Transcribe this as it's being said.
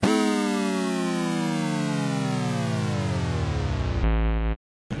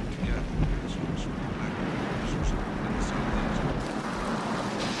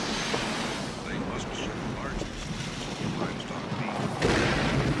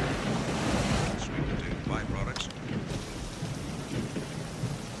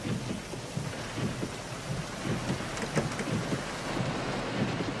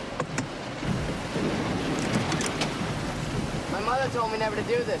never to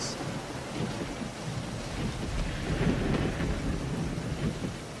do this.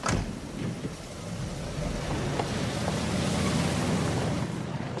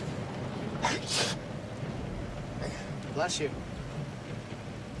 Bless you.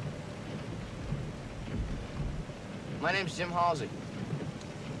 My name's Jim Halsey.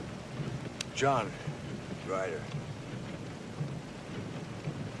 John Ryder.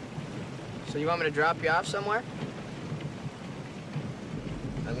 So you want me to drop you off somewhere?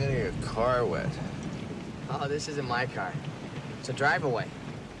 I'm getting your car wet. Oh, this isn't my car. It's a drive-away.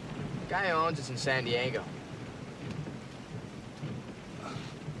 The guy who owns it's in San Diego.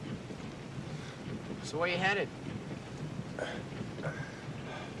 So where you headed?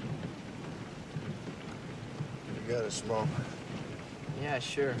 You got a smoke? Yeah,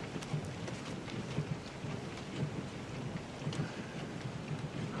 sure.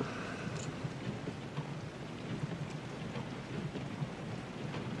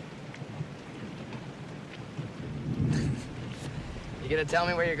 You gonna tell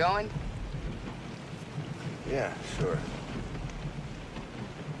me where you're going? Yeah, sure.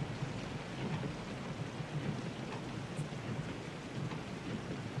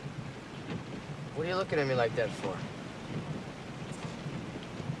 What are you looking at me like that for?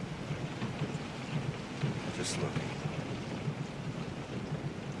 Just looking.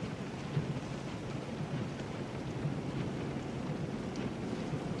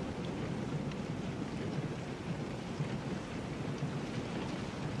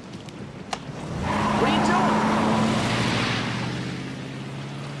 What are you doing?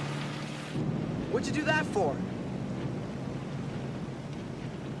 What'd you do that for?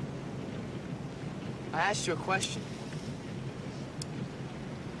 I asked you a question.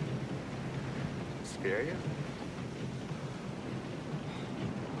 Scare you?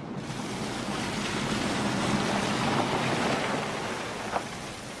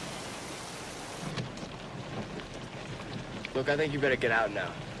 Look, I think you better get out now.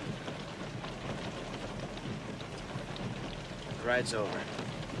 The ride's over.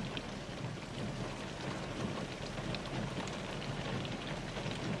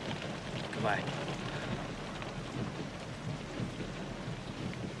 Goodbye.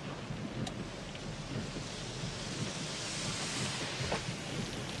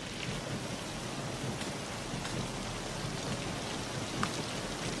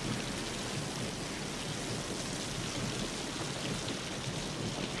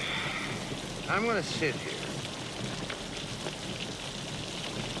 I'm gonna sit here.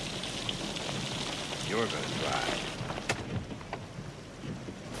 You're gonna drive.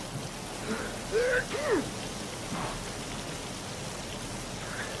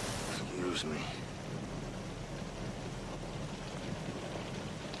 Excuse me.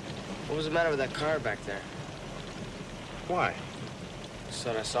 What was the matter with that car back there? Why? Just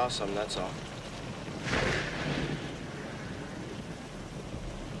thought I saw something, that's all.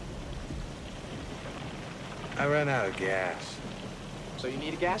 I ran out of gas. So you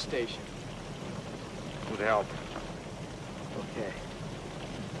need a gas station. Would help. Okay.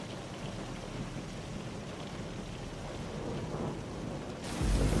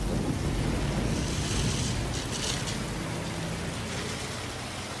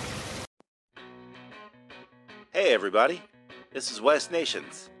 Hey everybody, this is West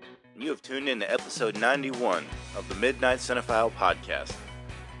Nations, and you have tuned in to episode 91 of the Midnight Cinephile Podcast.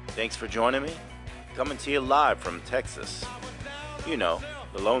 Thanks for joining me, coming to you live from Texas. You know,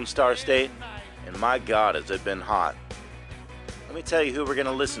 the Lone Star State, and my God has it been hot. Let me tell you who we're going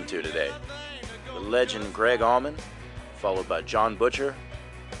to listen to today. The legend Gregg Allman, followed by John Butcher,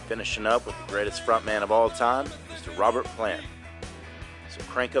 finishing up with the greatest frontman of all time, Mr. Robert Plant. So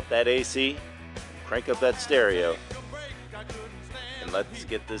crank up that AC, crank up that stereo, and let's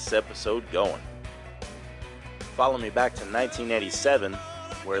get this episode going. Follow me back to 1987,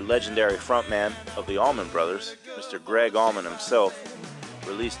 where legendary frontman of the Allman Brothers, Mr. Gregg Allman himself,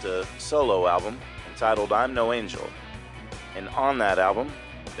 released a solo album entitled I'm No Angel. And on that album,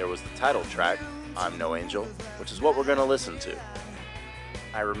 there was the title track, I'm No Angel, which is what we're going to listen to.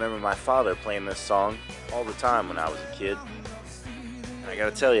 I remember my father playing this song all the time when I was a kid. And I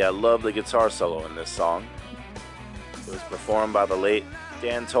gotta tell you, I love the guitar solo in this song. It was performed by the late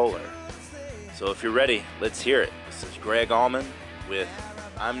Dan Toller. So if you're ready, let's hear it. This is Gregg Allman with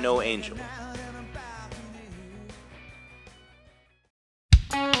I'm No Angel.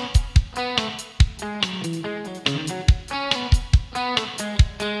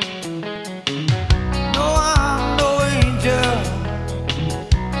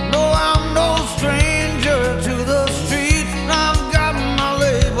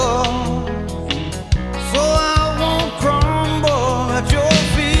 At your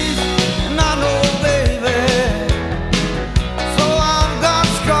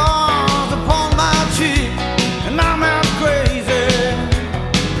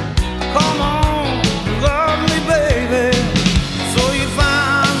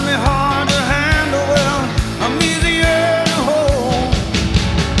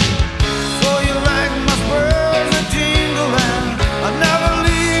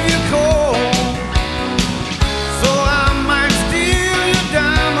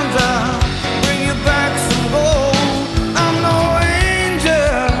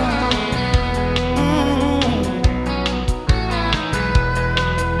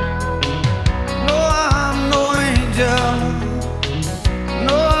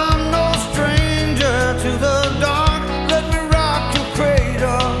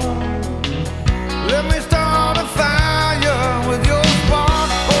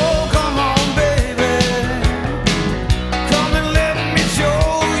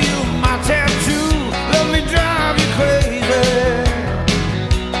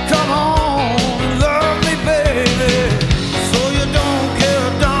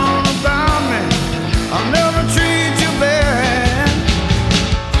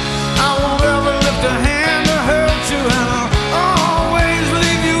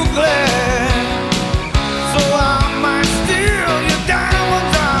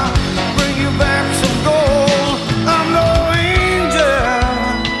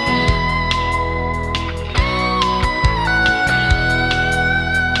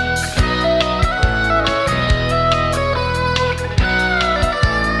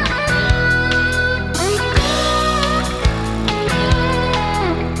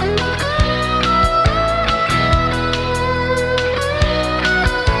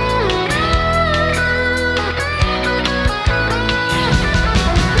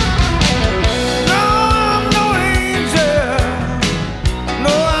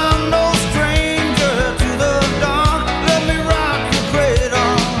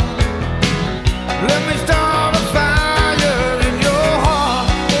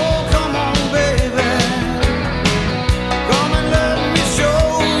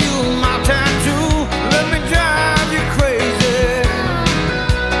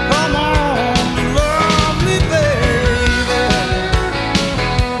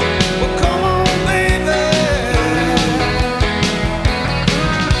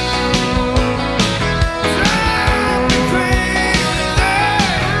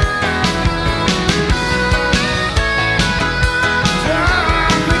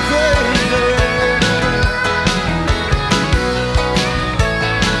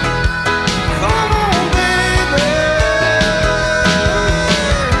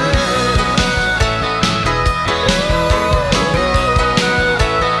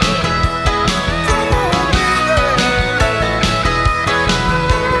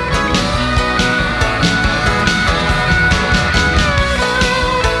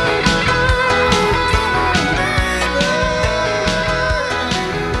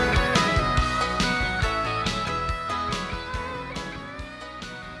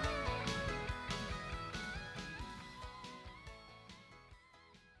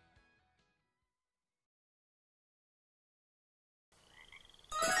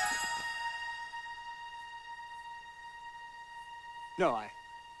No, I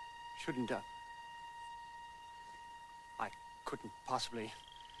shouldn't, I couldn't possibly.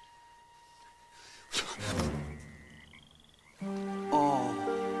 Oh.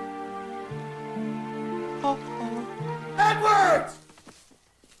 Oh. Edwards!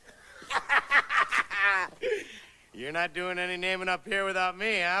 You're not doing any naming up here without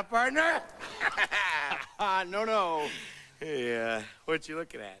me, huh, partner? No. Yeah, what you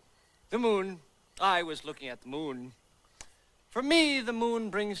looking at? The moon. I was looking at the moon. For me, the moon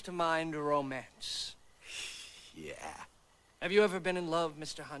brings to mind romance. Yeah. Have you ever been in love,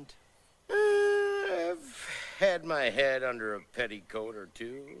 Mr. Hunt? I've had my head under a petticoat or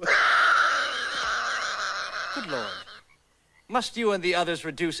two. Good Lord. Must you and the others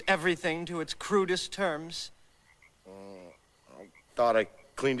reduce everything to its crudest terms? I thought I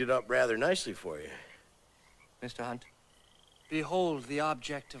cleaned it up rather nicely for you. Mr. Hunt, behold the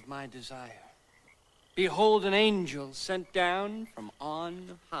object of my desire. Behold an angel sent down from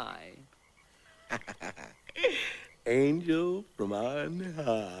on high. Angel from on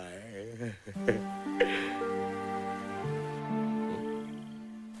high.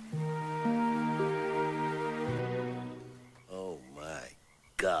 Oh, my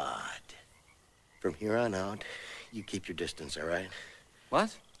God. From here on out, you keep your distance, all right?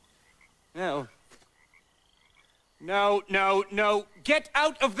 What? No. No. Get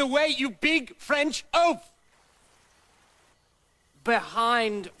out of the way, you big French oaf!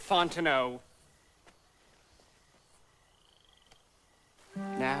 Behind Fontenot.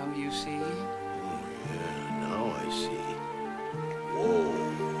 Now you see? Oh, yeah, now I see.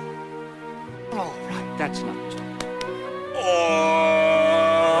 Whoa. All right, that's enough. Oh!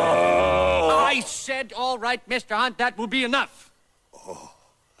 I said, all right, Mr. Hunt, that will be enough. Oh,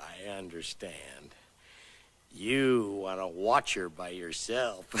 I understand. You want to watch her by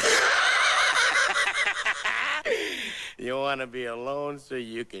yourself. You want to be alone so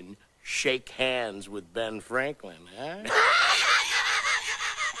you can shake hands with Ben Franklin, huh?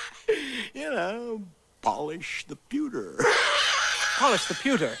 You know, polish the pewter. Polish the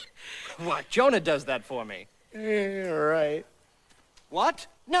pewter? Why, Jonah does that for me. Yeah, right. What?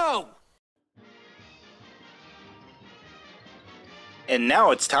 No! And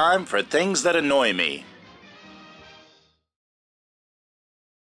now it's time for Things That Annoy Me.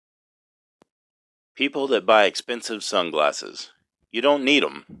 People that buy expensive sunglasses. You don't need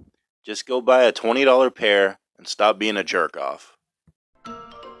them. Just go buy a $20 pair and stop being a jerk-off.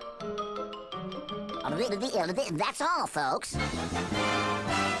 That's all, folks.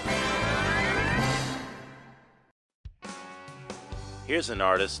 Here's an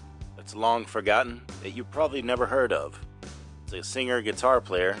artist that's long forgotten that you probably never heard of. It's a singer-guitar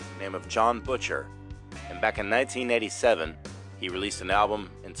player named John Butcher, and back in 1987, he released an album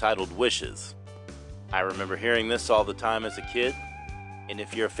entitled Wishes. I remember hearing this all the time as a kid, and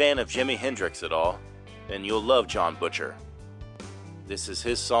if you're a fan of Jimi Hendrix at all, then you'll love John Butcher. This is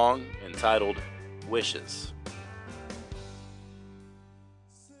his song entitled Wishes.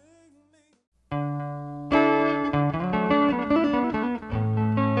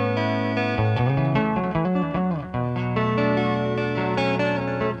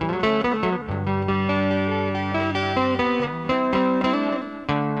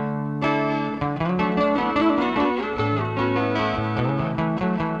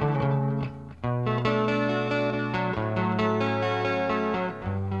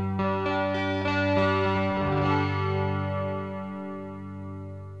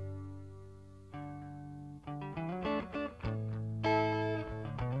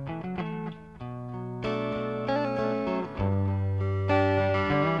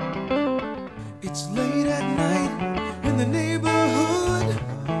 It's late at night in the neighborhood,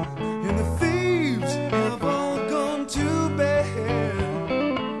 and the thieves have all gone to bed.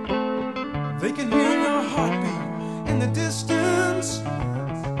 They can hear your heartbeat in the distance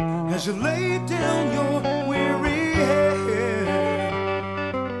as you lay down your weary head.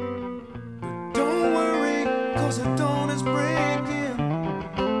 But don't worry, 'cause the dawn is breaking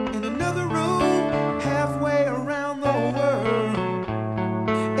in another room halfway around the world.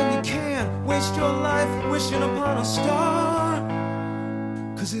 Waste your life wishing upon a star,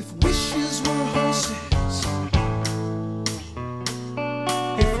 'cause if wishes were horses,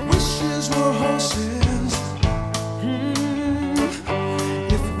 if wishes were horses,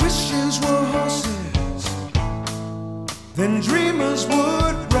 if wishes were horses, then dreamers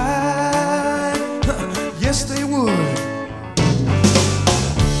would ride. Yes, they would.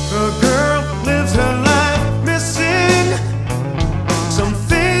 A girl lives her life missing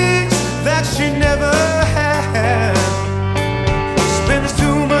something that she never had. Spends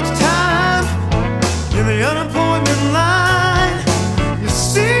too much time in the unemployment line,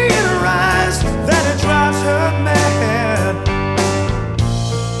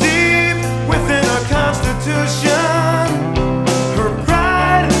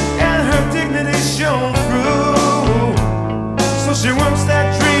 wants that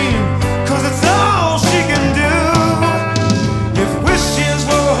dream, 'cause it's all she can do. If wishes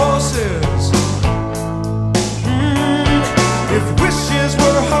were horses, if wishes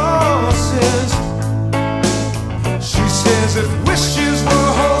were horses, she says if wishes were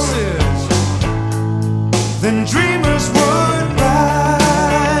horses, then dreamers would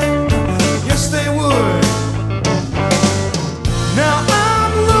ride. Yes, they would. Now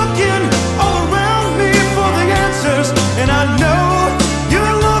I'm looking all around me for the answers, and I know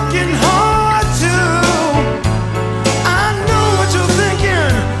you're looking hard too. I know what you're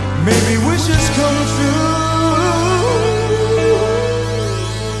thinking. Maybe wishes come true.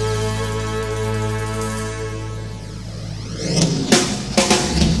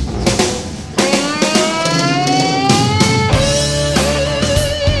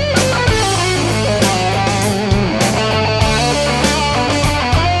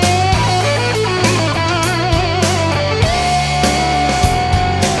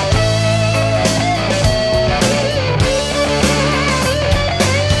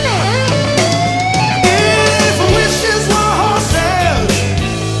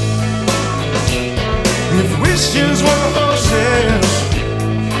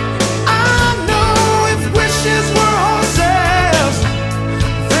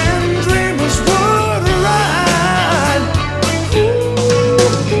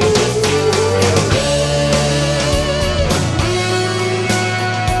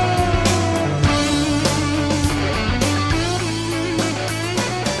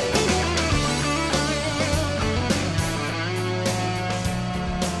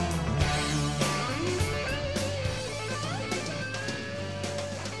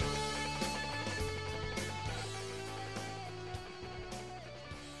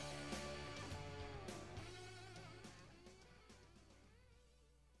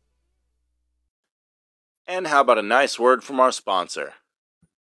 And how about a nice word from our sponsor?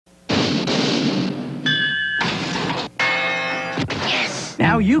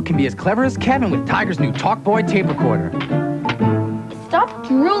 Now you can be as clever as Kevin with Tiger's new TalkBoy tape recorder. Stop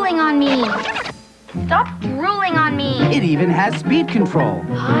drooling on me. Stop drooling on me. It even has speed control.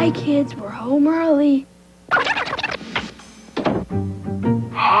 Hi, kids. We're home early.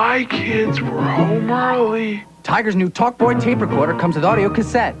 Hi, kids. We're home early. Tiger's new TalkBoy tape recorder comes with audio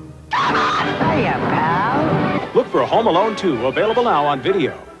cassette. Hiya, pal. Look for Home Alone 2, available now on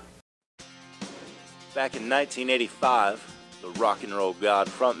video. Back in 1985, the rock and roll god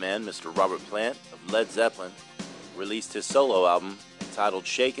frontman, Mr. Robert Plant of Led Zeppelin, released his solo album entitled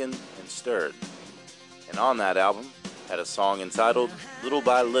Shaken and Stirred. And on that album had a song entitled Little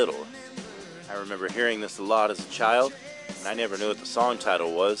by Little. I remember hearing this a lot as a child, and I never knew what the song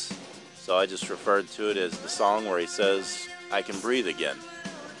title was, so I just referred to it as the song where he says, I can breathe again.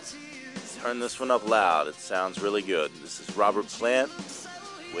 Turn this one up loud, it sounds really good. This is Robert Plant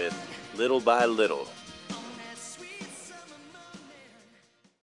with Little by Little.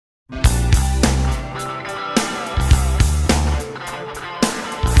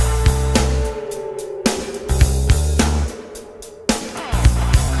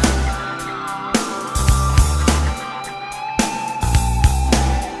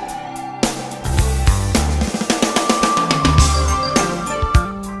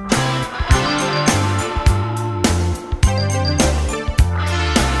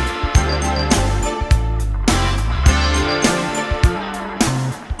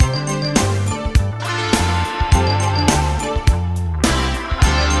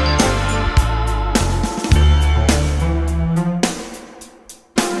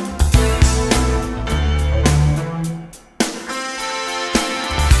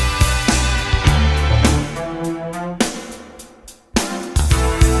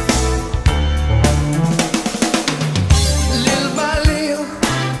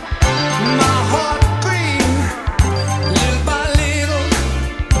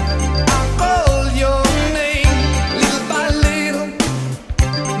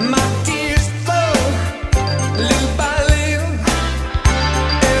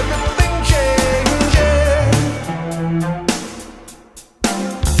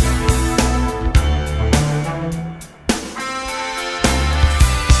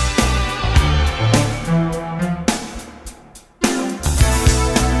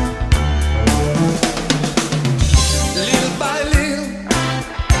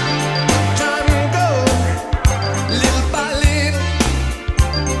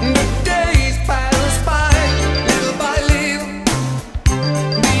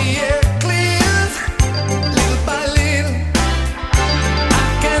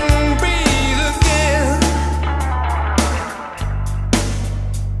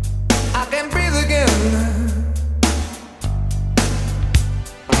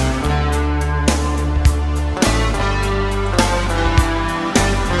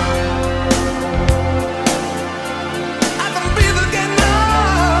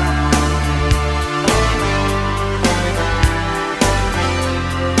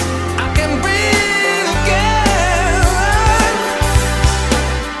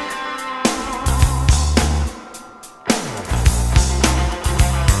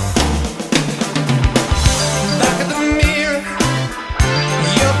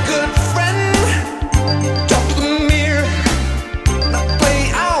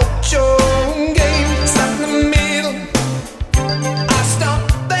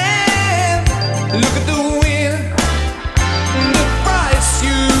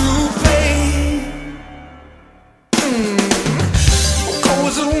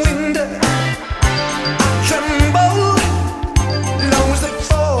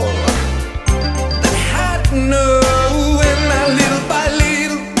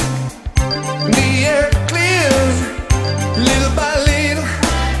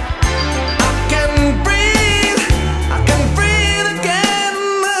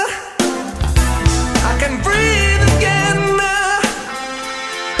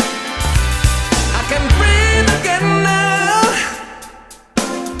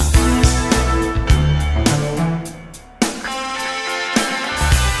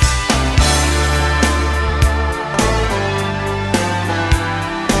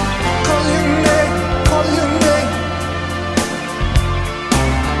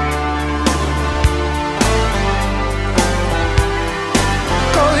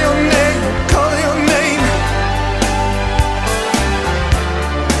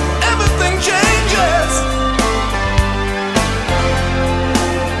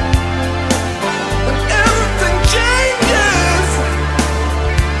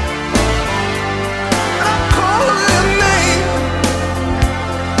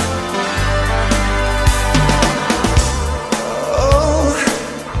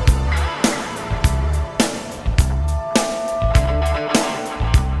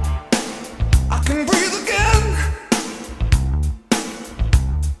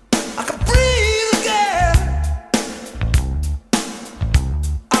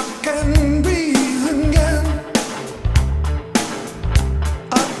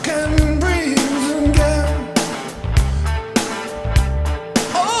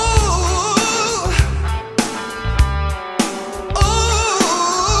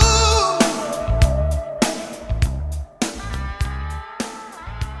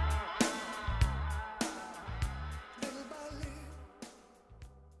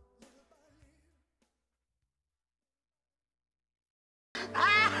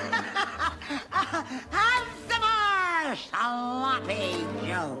 sloppy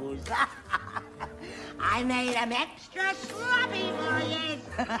joes. I made them extra sloppy for you.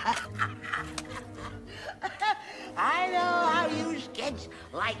 I know how you kids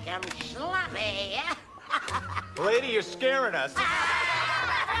like them sloppy. Lady, you're scaring us.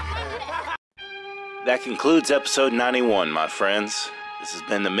 That concludes episode 91, my friends. This has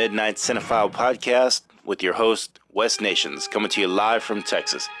been the Midnight Cinephile Podcast with your host, Wes Nations, coming to you live from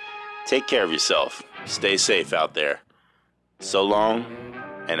Texas. Take care of yourself. Stay safe out there. So long,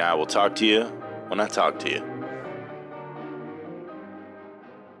 and I will talk to you when I talk to you.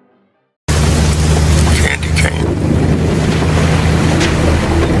 Candy cane.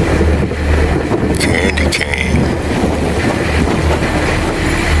 Candy cane.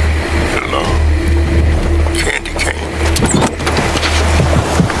 Hello. Candy cane.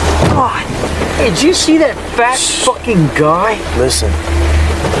 God. Hey, did you see that fat fucking guy? Listen.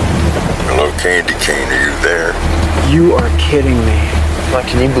 Hello, Candy cane. Are you there? You are kidding me. Like,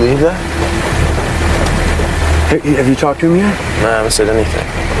 can you believe that? Have you talked to him yet? No, I haven't said anything.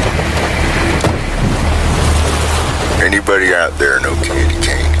 Anybody out there know Candy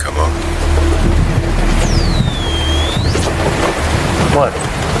cane? Come on. What?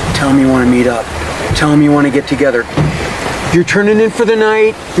 Tell him you want to meet up. Tell him you want to get together. You're turning in for the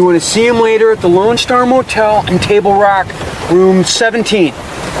night. You want to see him later at the Lone Star Motel in Table Rock, room 17.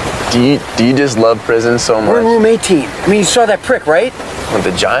 Do you just love prison so much? We're in room 18. I mean, you saw that prick, right? With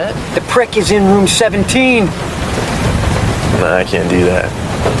the giant? The prick is in room 17. No, I can't do that.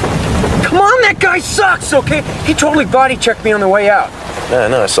 Come on, that guy sucks, okay? He totally body checked me on the way out. Yeah,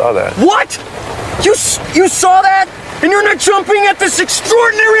 no, I saw that. What? You saw that? And you're not jumping at this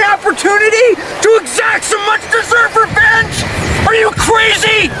extraordinary opportunity to exact some much-deserved revenge? Are you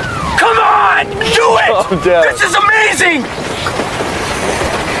crazy? Come on, do it! Oh, Dad. This is amazing!